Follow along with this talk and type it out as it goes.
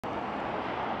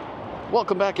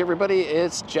Welcome back, everybody.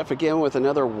 It's Jeff again with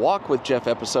another Walk with Jeff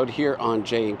episode here on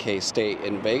J&K Stay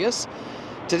in Vegas.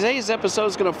 Today's episode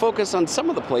is going to focus on some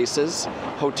of the places,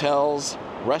 hotels,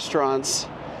 restaurants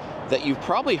that you've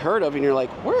probably heard of and you're like,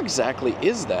 where exactly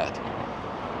is that?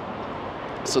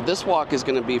 So this walk is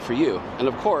going to be for you. And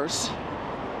of course,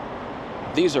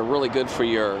 these are really good for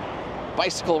your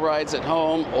bicycle rides at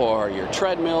home or your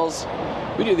treadmills.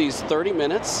 We do these 30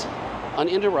 minutes,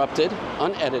 uninterrupted,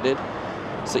 unedited,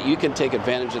 so that you can take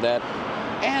advantage of that.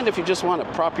 And if you just want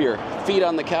to prop your feet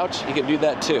on the couch, you can do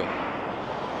that too.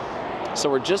 So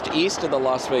we're just east of the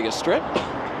Las Vegas Strip.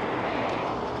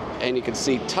 And you can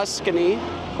see Tuscany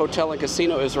Hotel and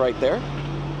Casino is right there.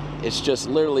 It's just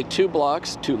literally 2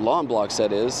 blocks, 2 long blocks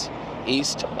that is,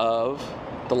 east of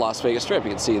the Las Vegas Strip.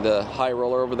 You can see the High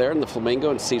Roller over there and the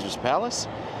Flamingo and Caesar's Palace.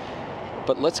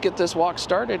 But let's get this walk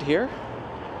started here.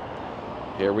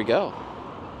 Here we go.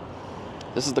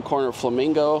 This is the corner of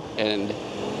Flamingo and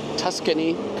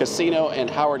Tuscany Casino, and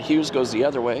Howard Hughes goes the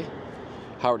other way.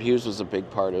 Howard Hughes was a big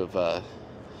part of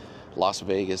Las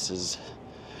Vegas's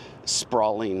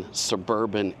sprawling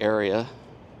suburban area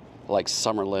like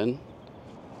Summerlin.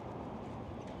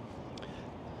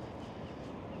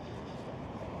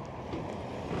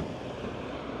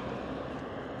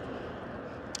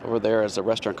 Over there is a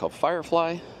restaurant called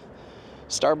Firefly,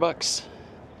 Starbucks.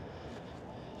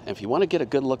 And if you want to get a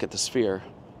good look at the Sphere,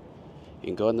 you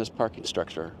can go in this parking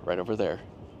structure right over there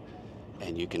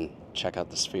and you can check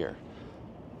out the Sphere.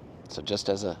 So just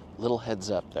as a little heads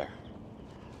up there.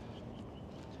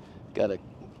 Got a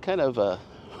kind of a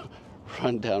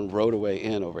rundown roadway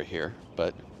in over here,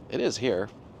 but it is here.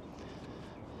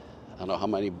 I don't know how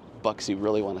many bucks you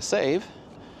really want to save,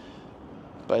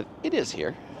 but it is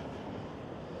here.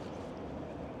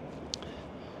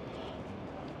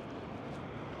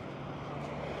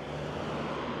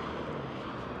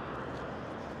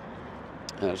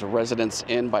 And there's a Residence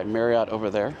Inn by Marriott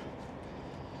over there.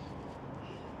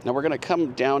 Now we're going to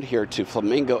come down here to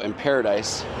Flamingo and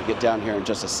Paradise. We'll get down here in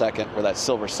just a second where that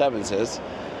Silver Sevens is.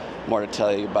 More to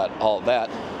tell you about all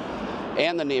that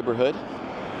and the neighborhood.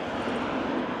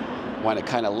 Want to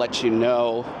kind of let you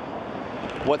know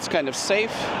what's kind of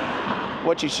safe,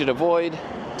 what you should avoid,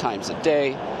 times of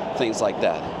day, things like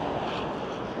that.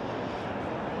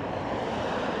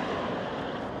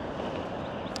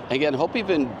 Again, hope you've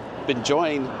been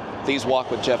enjoying these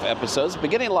Walk with Jeff episodes. Been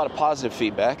getting a lot of positive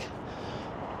feedback.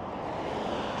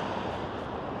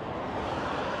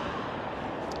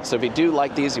 So if you do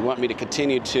like these, you want me to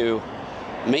continue to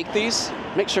make these,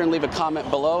 make sure and leave a comment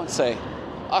below and say,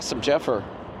 awesome, Jeff, or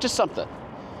just something.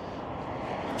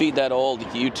 Feed that old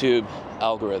YouTube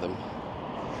algorithm.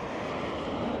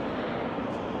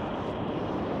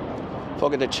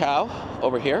 Fogo de Chao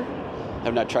over here.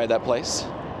 Have not tried that place.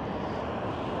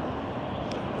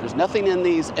 There's nothing in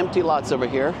these empty lots over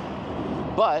here,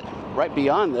 but right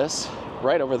beyond this,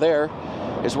 right over there,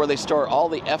 is where they store all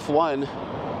the F1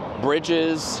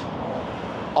 bridges,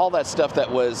 all that stuff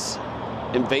that was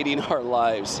invading our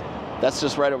lives. That's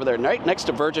just right over there, right next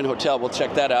to Virgin Hotel. We'll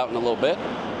check that out in a little bit.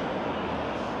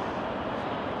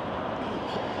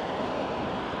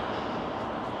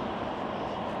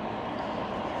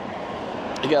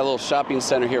 You got a little shopping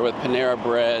center here with Panera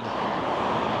Bread,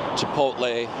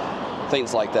 Chipotle,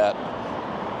 things like that.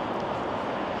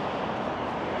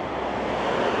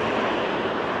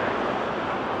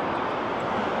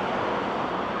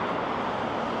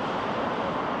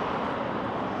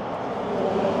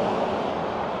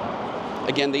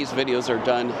 Again, these videos are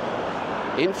done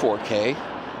in 4K,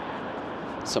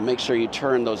 so make sure you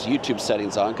turn those YouTube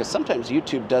settings on, because sometimes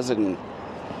YouTube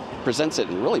presents it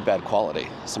in really bad quality.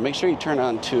 So make sure you turn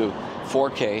on to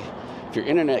 4K. If your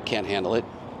internet can't handle it,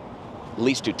 at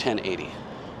least do 1080.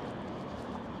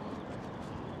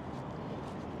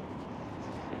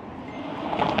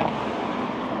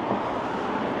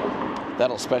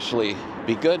 That'll especially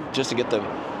be good just to get the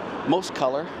most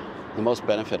color, the most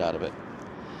benefit out of it.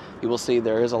 You will see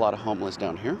there is a lot of homeless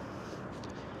down here.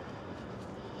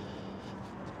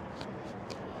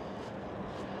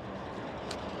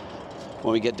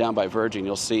 When we get down by Virgin,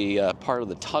 you'll see part of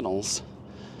the tunnels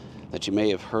that you may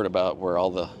have heard about where all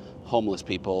the homeless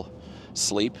people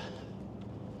sleep.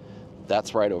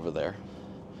 That's right over there,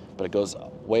 but it goes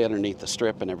way underneath the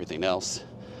Strip and everything else.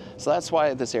 So that's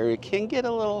why this area can get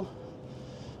a little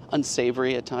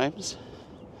unsavory at times.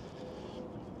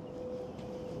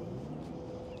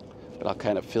 But I'll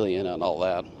kind of fill you in on all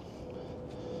that.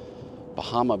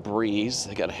 Bahama Breeze,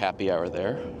 they got a happy hour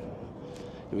there.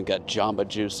 And we've got Jamba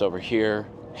Juice over here,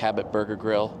 Habit Burger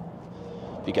Grill.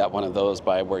 If you got one of those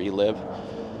by where you live.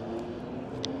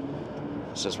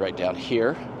 It's just right down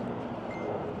here.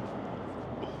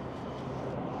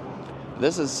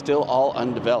 This is still all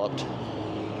undeveloped,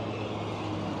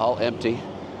 all empty.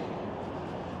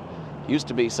 Used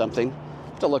to be something.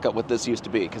 Have to look up what this used to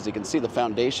be, because you can see the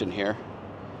foundation here.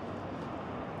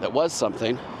 That was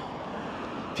something.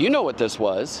 If you know what this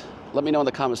was, let me know in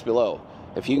the comments below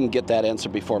if you can get that answer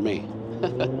before me.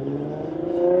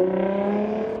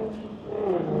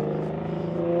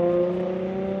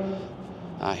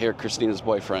 Here, Christina's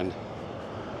boyfriend.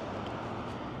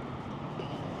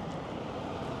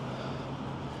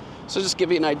 So just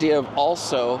give you an idea of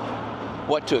also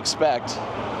what to expect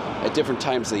at different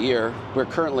times of the year. We're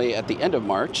currently at the end of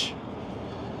March.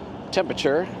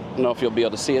 Temperature, I don't know if you'll be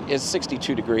able to see it, is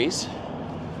 62 degrees.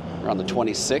 Around the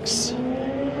 26th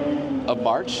of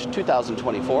March,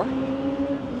 2024.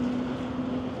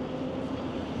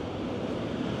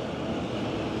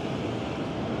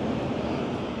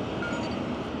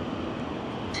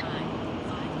 Time,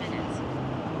 5 minutes.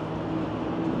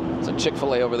 It's a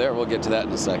Chick-fil-A over there. We'll get to that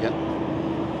in a second.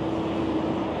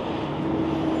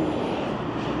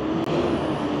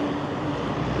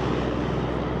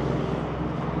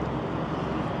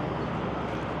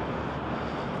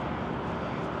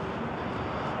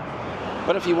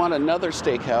 But if you want another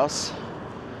steakhouse,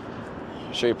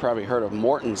 I'm sure you probably heard of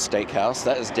Morton's Steakhouse.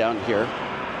 That is down here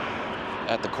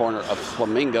at the corner of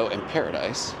Flamingo and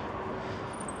Paradise.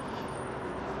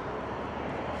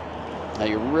 Now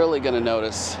you're really going to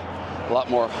notice a lot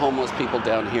more homeless people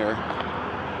down here.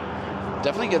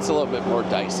 Definitely gets a little bit more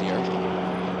dicier.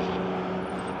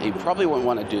 And you probably wouldn't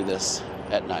want to do this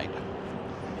at night.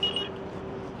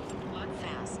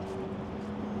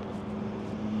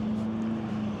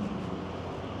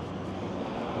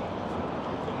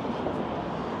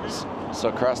 So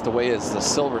across the way is the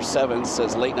Silver Seven.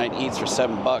 Says late night eats for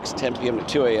 $7, 10 p.m. to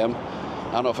 2 a.m.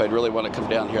 I don't know if I'd really want to come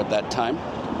down here at that time.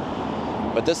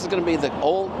 But this is going to be the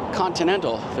old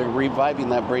Continental. They're reviving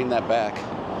that, bringing that back.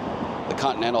 The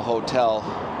Continental Hotel.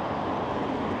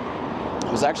 I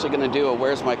was actually going to do a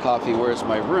Where's My Coffee, Where's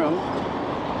My Room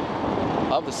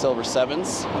of the Silver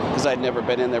Sevens, because I'd never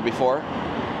been in there before.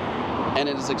 And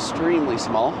it is extremely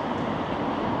small.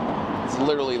 It's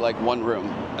literally like one room,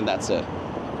 and that's it.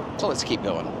 So let's keep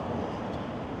going.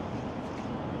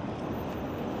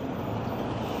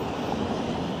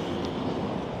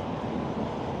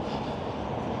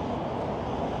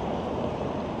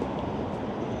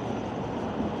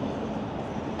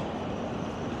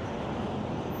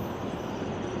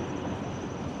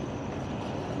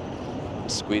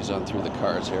 Squeeze on through the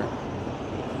cars here.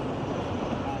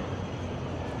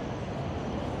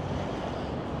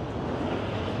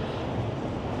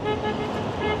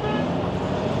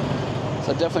 So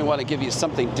I definitely want to give you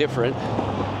something different,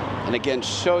 and again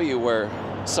show you where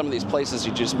some of these places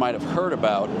you just might have heard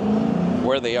about,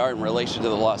 where they are in relation to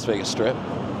the Las Vegas Strip.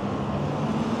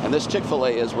 And this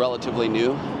Chick-fil-A is relatively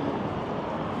new.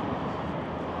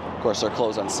 Of course, they're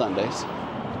closed on Sundays.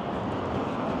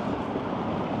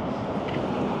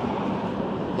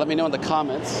 Let me know in the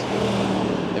comments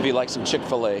if you like some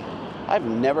Chick-fil-A. I've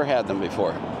never had them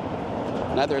before.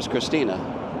 Neither has Christina.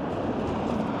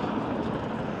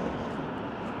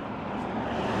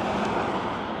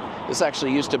 This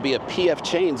actually used to be a PF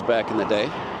Chang's back in the day.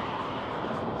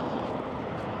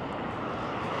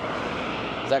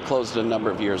 That closed a number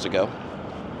of years ago.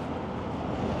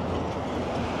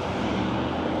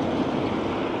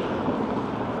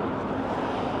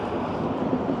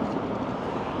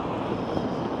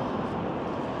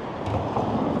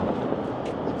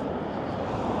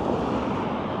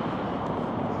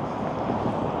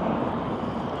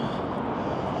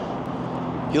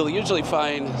 You'll usually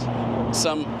find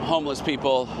some homeless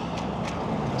people.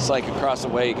 It's like across the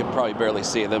way, you can probably barely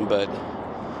see them, but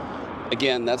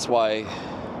again, that's why it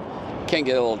can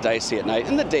get a little dicey at night.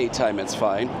 In the daytime, it's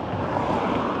fine.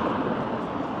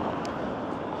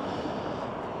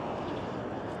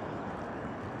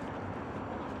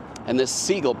 And this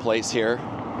Seagull place here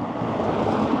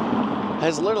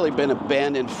has literally been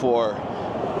abandoned for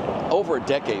over a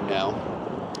decade now.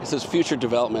 It says future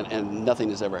development, and nothing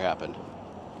has ever happened.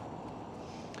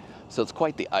 So it's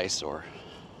quite the eyesore.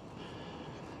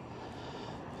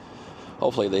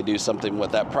 Hopefully they do something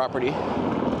with that property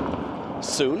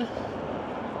soon.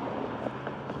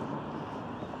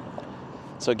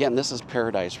 So again, this is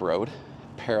Paradise Road.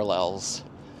 Parallels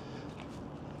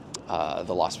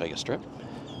the Las Vegas Strip.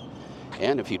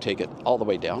 And if you take it all the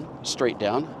way down, straight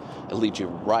down, it leads you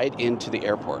right into the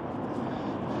airport.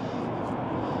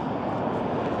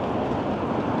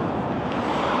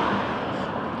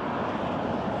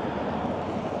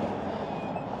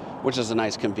 Which is a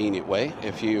nice convenient way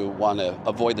if you want to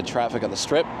avoid the traffic on the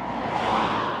Strip.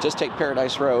 Just take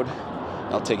Paradise Road, and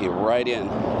it'll take you right in.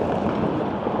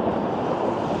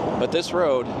 But this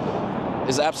road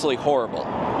is absolutely horrible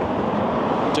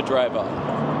to drive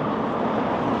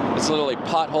on. It's literally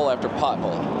pothole after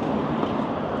pothole.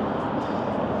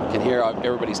 You can hear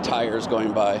everybody's tires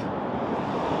going by.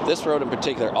 This road in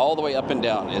particular, all the way up and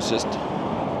down, is just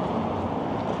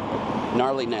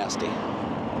gnarly nasty.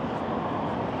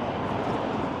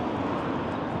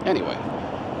 Anyway.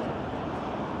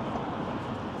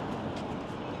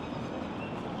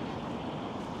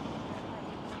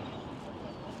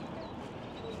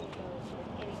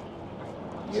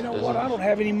 You know what? I don't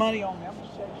have any money on me. I'm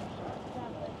just saying.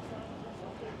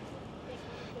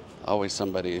 Always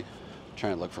somebody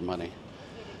trying to look for money.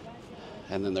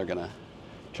 And then they're going to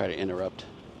try to interrupt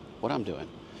what I'm doing.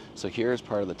 So here's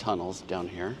part of the tunnels down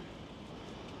here.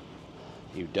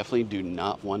 You definitely do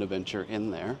not want to venture in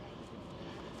there.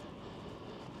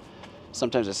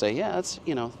 Sometimes I say, yeah, it's,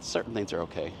 you know, certain things are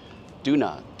okay. Do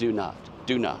not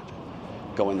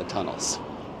go in the tunnels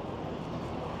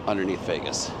underneath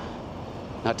Vegas.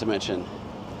 Not to mention,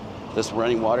 this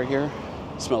running water here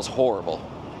smells horrible.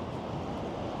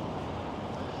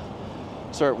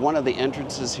 So we're at one of the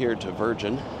entrances here to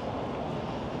Virgin,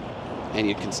 and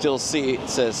you can still see it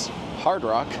says Hard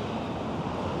Rock.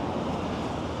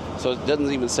 So it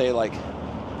doesn't even say like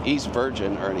East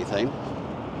Virgin or anything.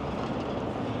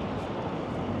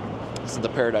 This is the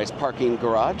Paradise parking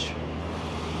garage,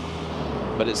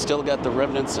 but it's still got the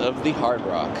remnants of the Hard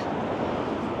Rock.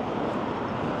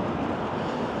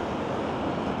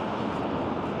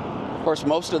 Of course,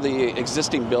 most of the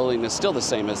existing building is still the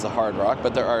same as the Hard Rock,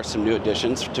 but there are some new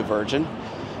additions to Virgin.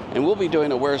 And we'll be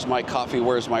doing a Where's My Coffee,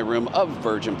 Where's My Room of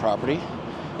Virgin property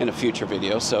in a future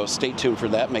video, so stay tuned for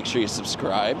that. Make sure you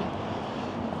subscribe.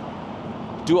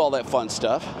 Do all that fun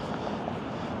stuff.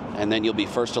 And then you'll be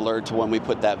first alert to when we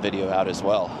put that video out as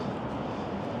well.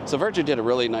 So Virgin did a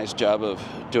really nice job of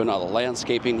doing all the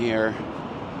landscaping here.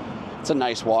 It's a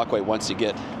nice walkway once you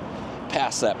get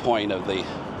past that point of the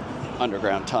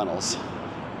underground tunnels.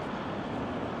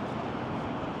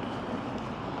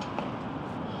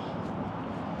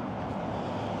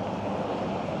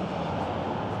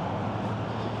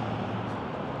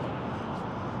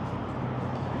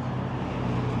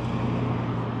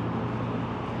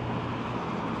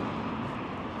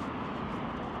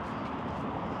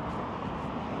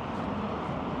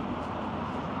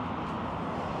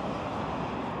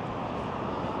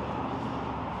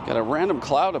 Got a random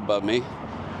cloud above me.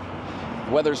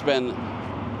 Weather's been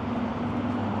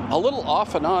a little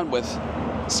off and on with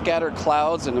scattered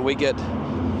clouds, and we get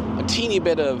a teeny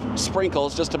bit of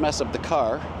sprinkles just to mess up the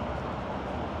car.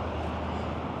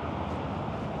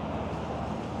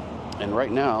 And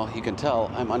right now, you can tell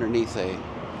I'm underneath a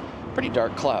pretty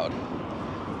dark cloud.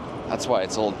 That's why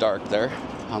it's a little dark there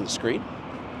on the screen.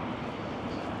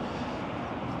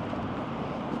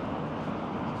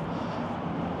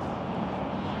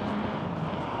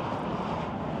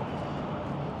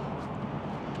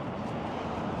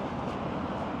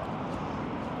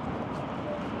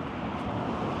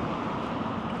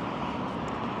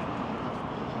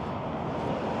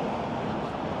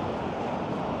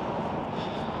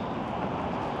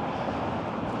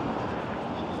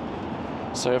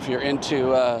 So if you're into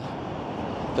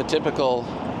the typical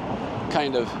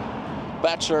kind of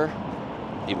bachelor,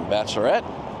 even bachelorette,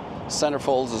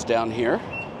 centerfolds is down here.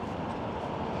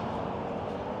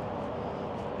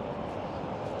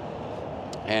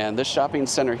 And this shopping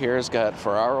center here has got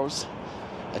Ferraro's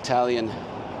Italian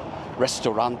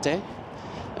Ristorante,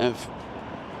 and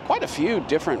quite a few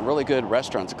different really good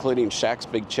restaurants, including Shaq's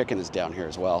Big Chicken is down here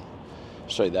as well. I'll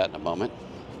show you that in a moment.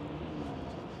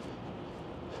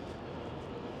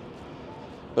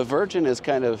 But Virgin is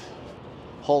kind of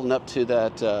holding up to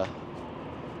that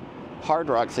Hard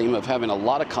Rock theme of having a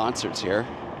lot of concerts here.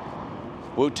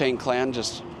 Wu-Tang Clan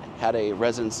just had a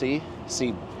residency.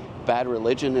 See, Bad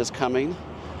Religion is coming.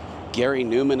 Gary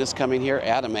Newman is coming here.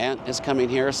 Adam Ant is coming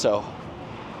here. So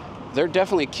they're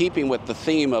definitely keeping with the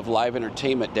theme of live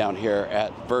entertainment down here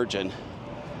at Virgin,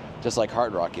 just like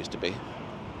Hard Rock used to be.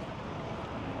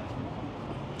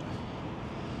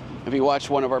 If you watched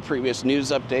one of our previous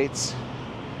news updates,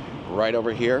 right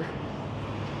over here,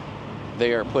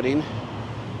 they are putting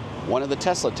one of the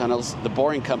Tesla tunnels. The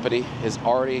Boring Company is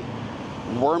already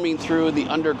worming through the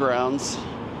undergrounds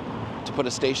to put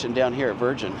a station down here at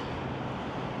Virgin.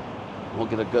 We'll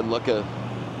get a good look at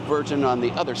Virgin on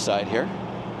the other side here.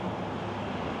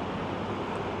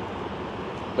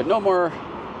 But no more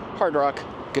Hard Rock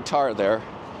guitar there.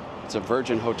 It's a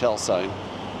Virgin hotel sign.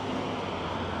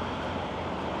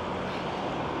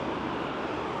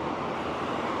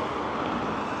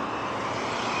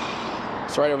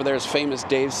 So right over there is famous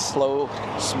Dave's Slow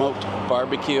Smoked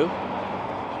Barbecue.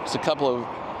 There's a couple of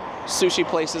sushi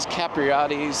places,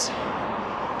 Capriati's,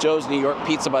 Joe's New York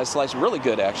Pizza by Slice, really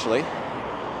good actually.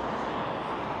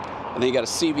 And then you got a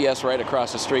CVS right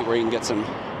across the street where you can get some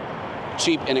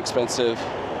cheap, inexpensive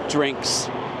drinks,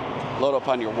 load up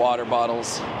on your water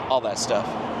bottles, all that stuff.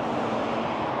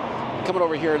 Coming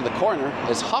over here to the corner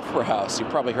is Hoffer House.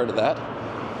 You've probably heard of that.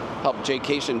 Helped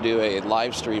jkstayinvegas do a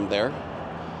live stream there.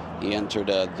 He entered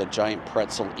the giant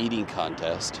pretzel eating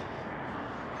contest.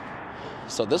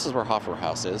 So this is where Hoffer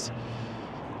House is.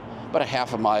 About a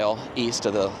half a mile east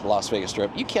of the Las Vegas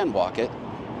Strip. You can walk it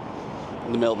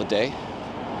in the middle of the day,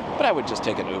 but I would just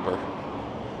take an Uber.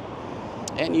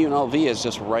 And UNLV is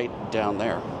just right down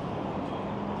there.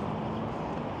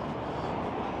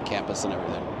 Campus and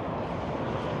everything.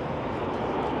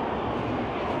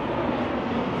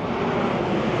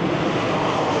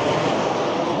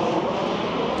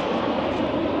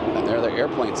 And there the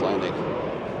airplane's landing.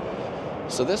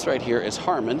 So this right here is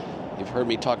Harmon. You've heard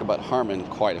me talk about Harmon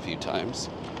quite a few times,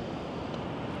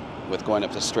 with going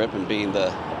up the Strip and being the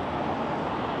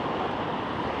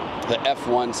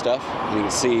F1 stuff. And you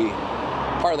can see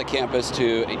part of the campus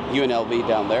to UNLV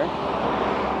down there.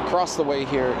 Across the way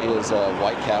here is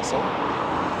White Castle.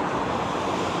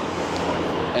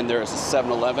 And there's a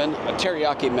 7-Eleven, a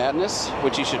Teriyaki Madness,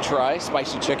 which you should try.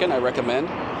 Spicy chicken, I recommend.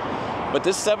 But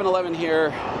this 7-Eleven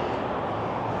here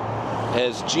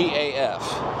is GAF.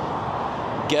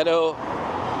 Ghetto,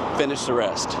 finish the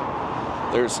rest.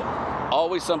 There's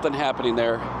always something happening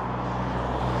there.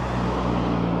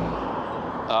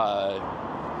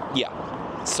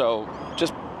 Yeah, so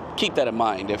just keep that in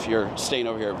mind if you're staying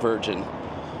over here at Virgin.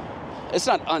 It's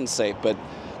not unsafe, but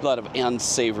a lot of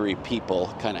unsavory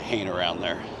people kind of hanging around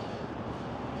there.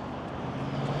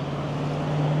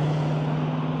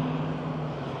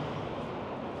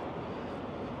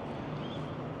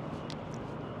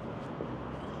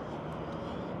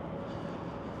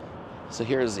 So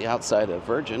here's the outside of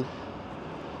Virgin,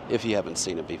 if you haven't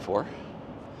seen it before.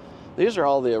 These are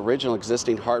all the original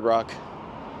existing Hard Rock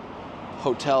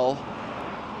hotel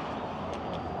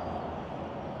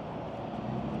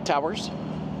towers.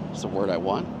 That's the word I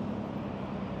want.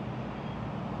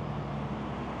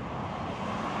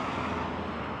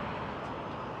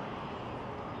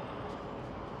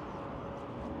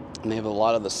 And they have a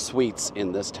lot of the suites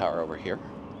in this tower over here.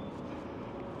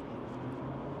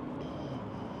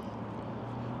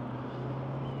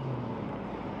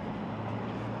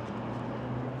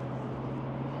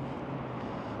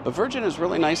 But Virgin is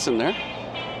really nice in there.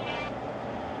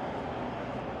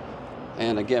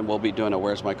 And again, we'll be doing a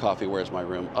Where's My Coffee, Where's My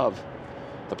Room of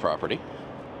the property.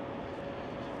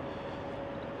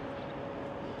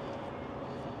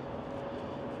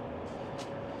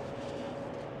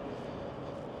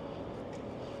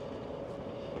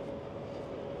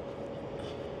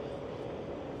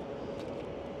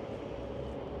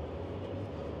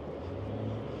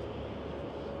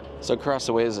 So across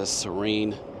the way is a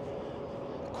serene,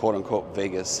 quote-unquote,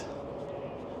 Vegas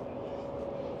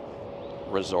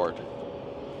resort.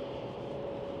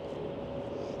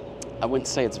 I wouldn't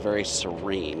say it's very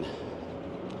serene.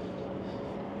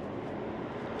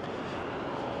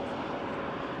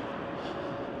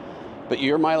 But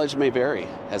your mileage may vary,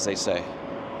 as they say.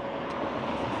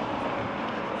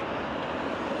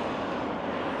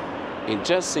 You can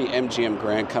just see MGM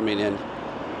Grand coming in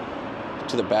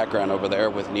to the background over there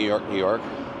with New York, New York.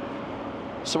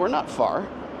 So we're not far.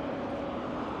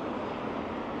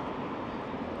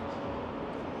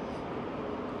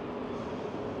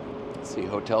 Let's see,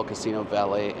 hotel, casino,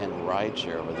 valet, and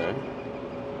rideshare over there.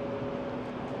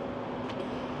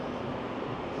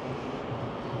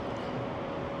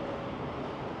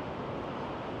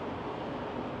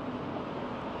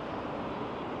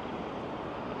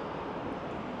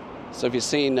 So if you've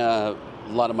seen a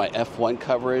lot of my F1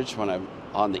 coverage when I'm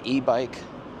on the e-bike,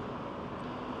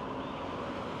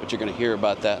 but you're going to hear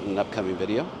about that in an upcoming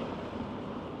video.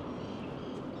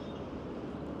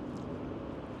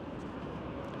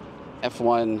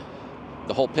 F1,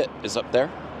 the whole pit is up there.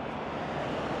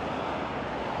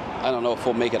 I don't know if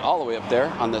we'll make it all the way up there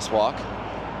on this walk.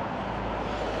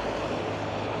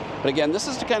 But again, this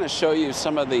is to kind of show you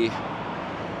some of the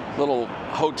little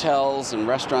hotels and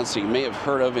restaurants that you may have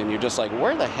heard of, and you're just like,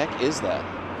 where the heck is that?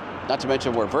 Not to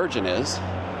mention where Virgin is.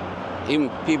 Even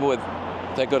people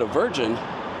that go to Virgin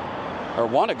or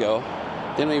want to go,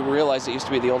 they don't even realize it used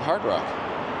to be the old Hard Rock.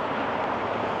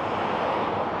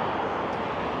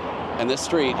 And this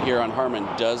street here on Harmon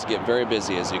does get very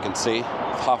busy, as you can see.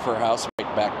 Hoffer House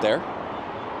right back there.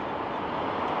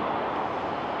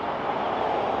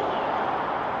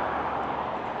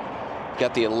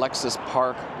 Got the Alexis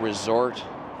Park Resort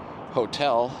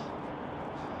Hotel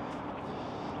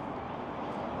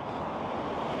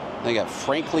They got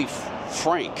Frankly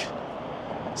Frank,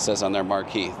 says on their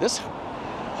marquee. This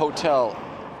hotel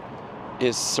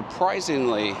is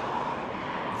surprisingly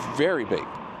very big.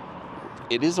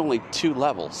 It is only 2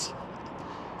 levels,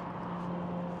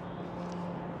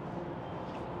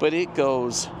 but it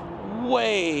goes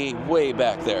way, way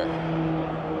back there.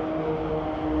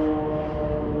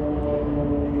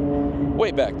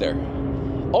 Way back there.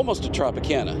 Almost to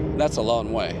Tropicana. That's a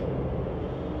long way.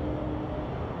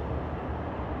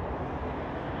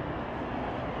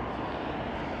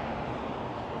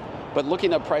 But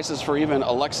looking at prices for even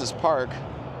Alexis Park,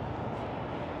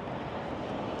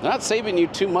 they're not saving you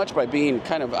too much by being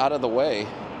kind of out of the way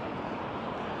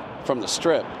from the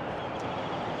strip.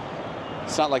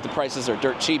 It's not like the prices are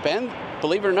dirt cheap, and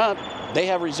believe it or not, they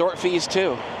have resort fees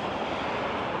too.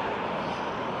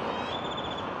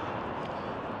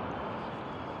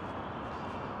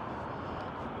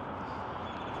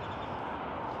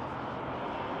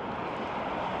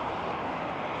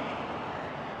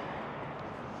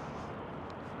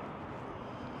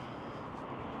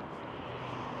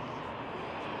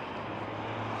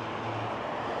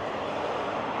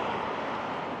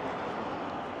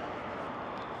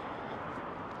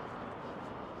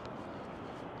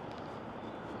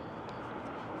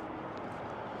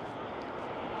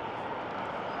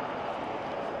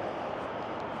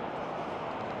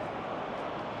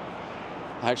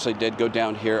 I actually did go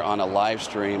down here on a live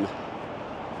stream.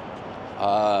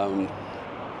 I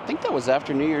think that was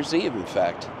after New Year's Eve, in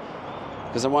fact,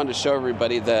 because I wanted to show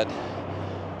everybody that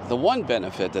the one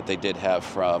benefit that they did have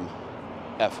from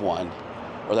F1,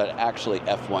 or that actually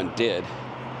F1 did,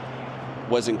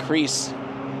 was increase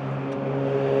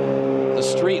the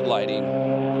street lighting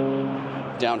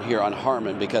down here on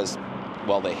Harmon because,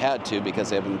 well, they had to because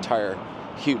they have an entire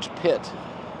huge pit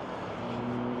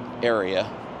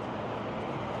area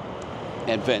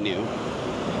and venue.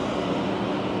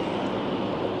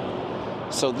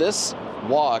 So this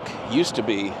walk used to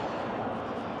be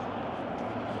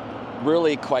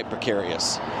really quite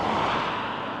precarious,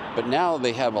 but now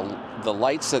they have the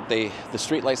lights that the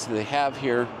street lights that they have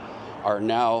here are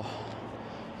now,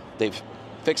 they've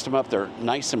fixed them up. They're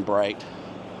nice and bright,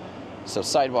 so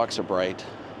sidewalks are bright.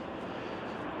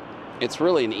 It's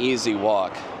really an easy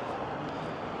walk,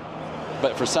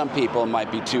 but for some people it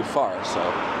might be too far,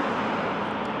 so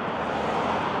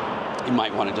you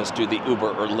might want to just do the Uber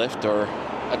or Lyft or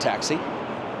a taxi.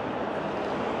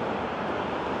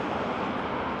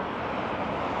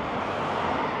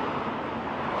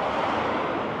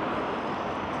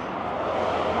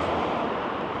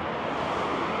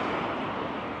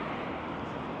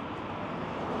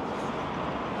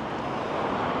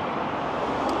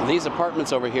 These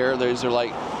apartments over here, these are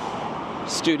like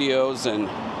studios and,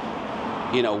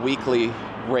 you know, weekly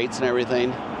rates and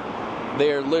everything.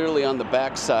 They are literally on the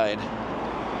backside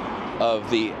of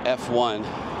the F1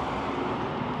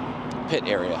 pit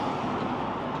area.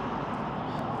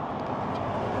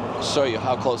 I'll show you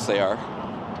how close they are.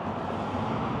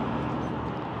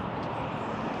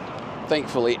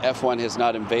 Thankfully, F1 has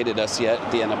not invaded us yet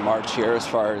at the end of March here as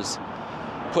far as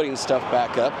putting stuff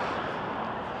back up.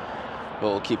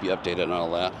 We'll keep you updated on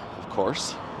all that, of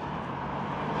course.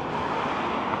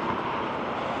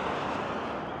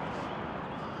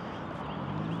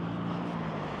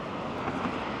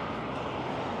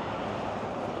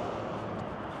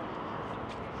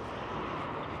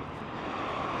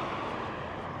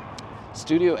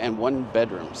 Studio and 1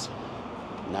 bedrooms,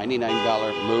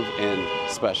 $99 move-in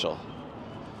special.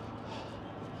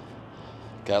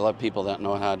 Gotta love people that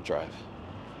know how to drive.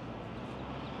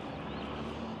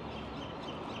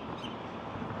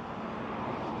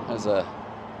 There's a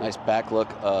nice back look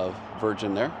of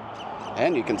Virgin there,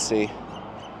 and you can see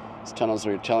these tunnels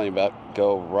we were telling you about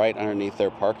go right underneath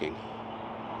their parking.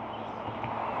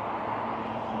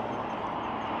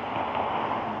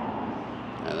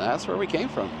 And that's where we came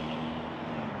from.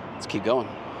 Let's keep going.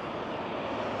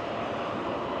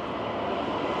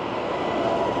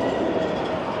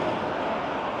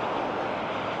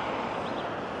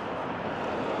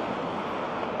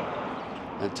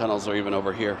 And tunnels are even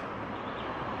over here.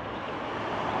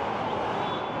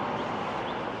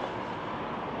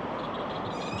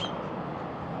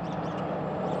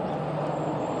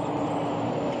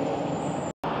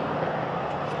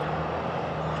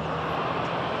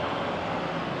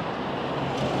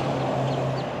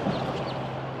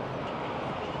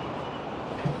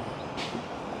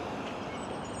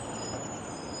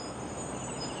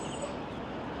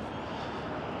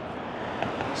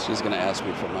 She's gonna ask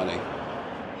me for money.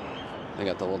 They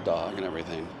got the little dog and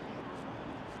everything.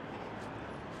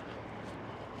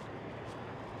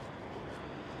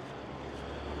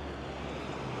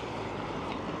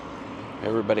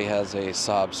 Everybody has a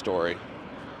sob story.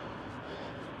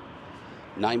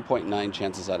 9.9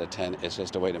 chances out of 10, it's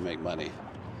just a way to make money.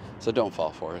 So don't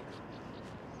fall for it.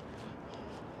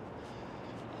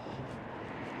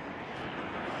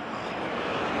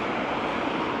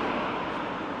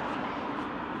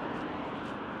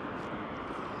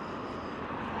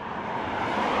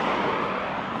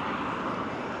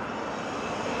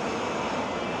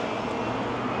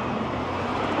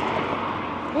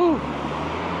 Woo.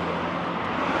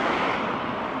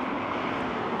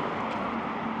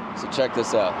 So check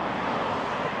this out.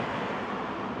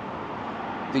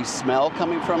 The smell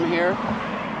coming from here.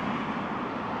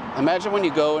 Imagine when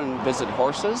you go and visit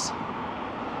horses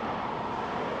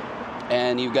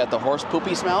and you've got the horse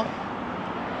poopy smell.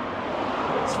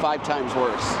 It's 5 times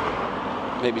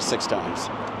worse, maybe 6 times.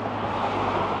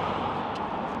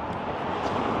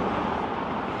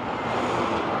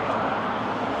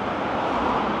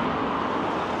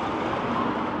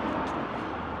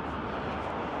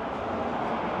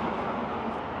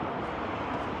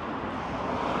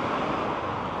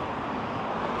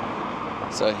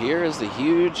 So here is the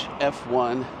huge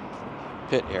F1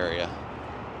 pit area.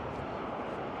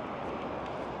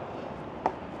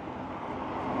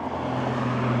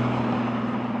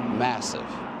 Massive.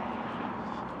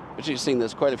 But you've seen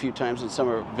this quite a few times in some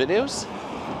of our videos.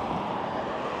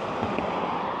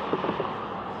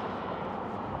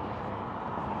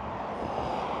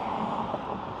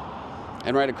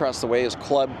 And right across the way is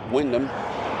Club Wyndham.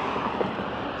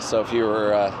 So if you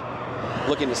were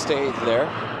looking to stay there,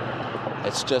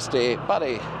 it's just about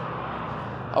a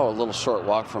little short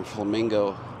walk from Harmon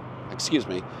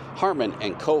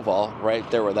and Koval,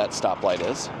 right there where that stoplight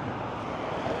is.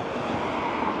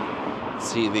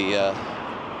 See the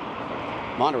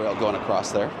monorail going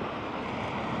across there.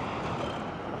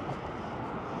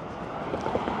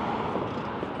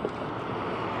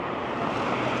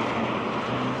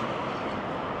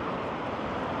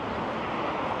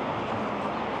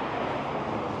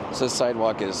 So this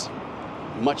sidewalk is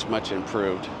much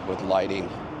improved with lighting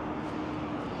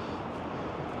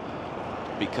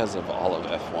because of all of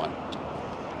F1.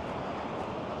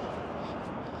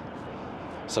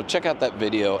 So check out that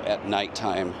video at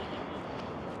nighttime.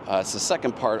 It's the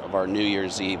second part of our New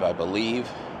Year's Eve, I believe.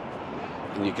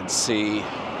 And you can see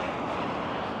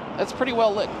that's pretty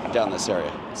well lit down this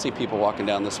area. See people walking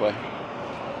down this way.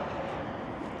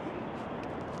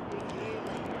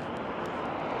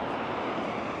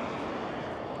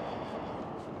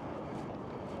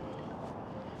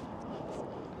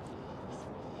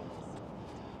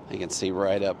 You can see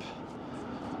right up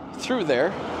through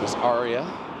there is Aria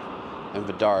and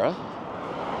Vidara,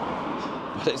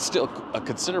 but it's still a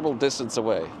considerable distance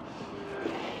away.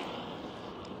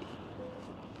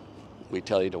 We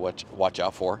tell you to watch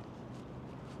out for,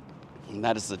 and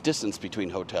that is the distance between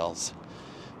hotels.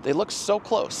 They look so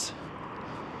close.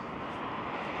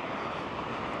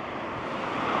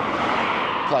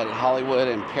 Planet Hollywood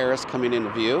and Paris coming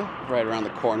into view right around the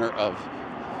corner of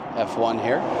F1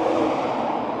 here.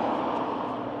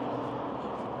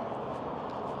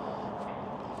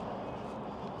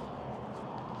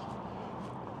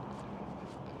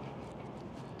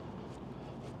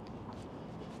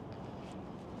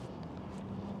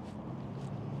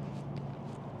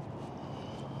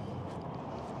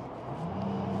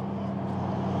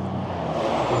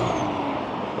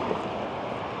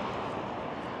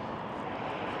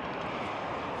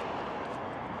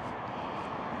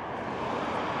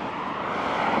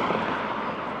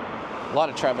 A lot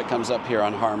of traffic comes up here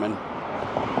on Harmon,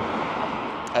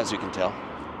 as you can tell.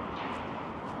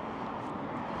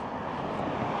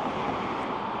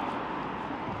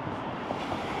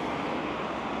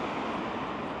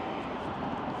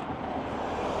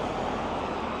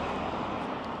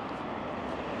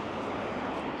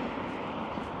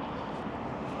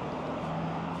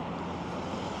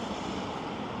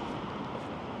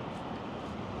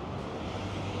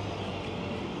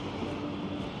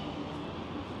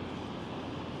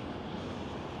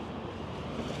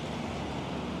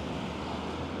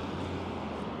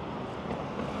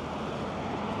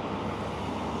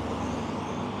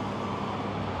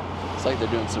 It's like they're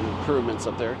doing some improvements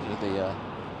up there to the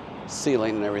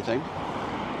ceiling and everything.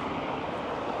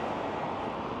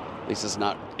 At least it's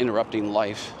not interrupting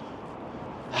life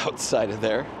outside of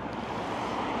there.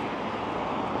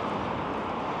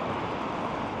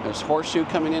 There's Horseshoe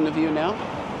coming into view now.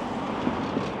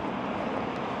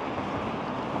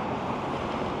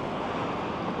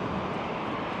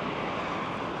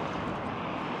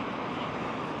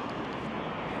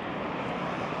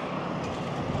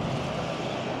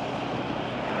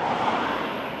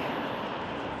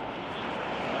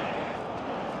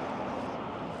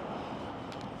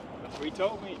 he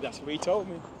told me. That's what he told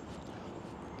me.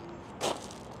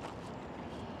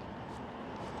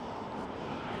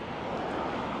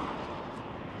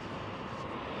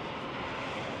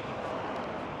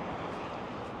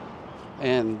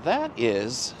 And that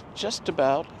is just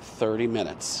about 30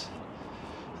 minutes.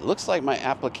 It looks like my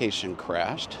application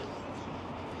crashed.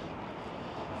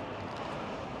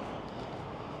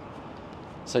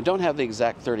 So I don't have the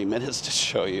exact 30 minutes to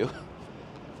show you.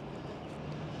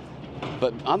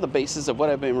 But on the basis of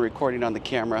what I've been recording on the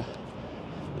camera,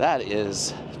 that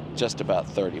is just about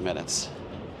 30 minutes.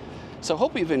 So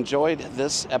hope you've enjoyed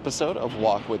this episode of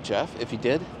Walk with Jeff. If you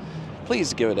did,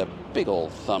 please give it a big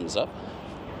old thumbs up.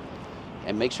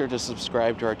 And make sure to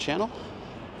subscribe to our channel.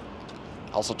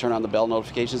 Also turn on the bell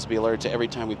notifications to be alerted to every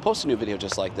time we post a new video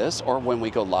just like this, or when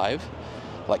we go live,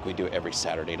 like we do every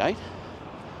Saturday night.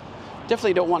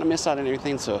 Definitely don't want to miss out on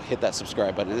anything, so hit that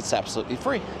subscribe button. It's absolutely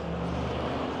free.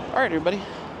 All right, everybody.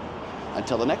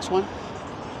 Until the next one,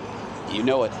 you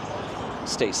know it.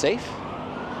 Stay safe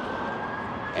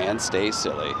and stay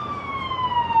silly.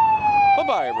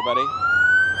 Bye-bye, everybody.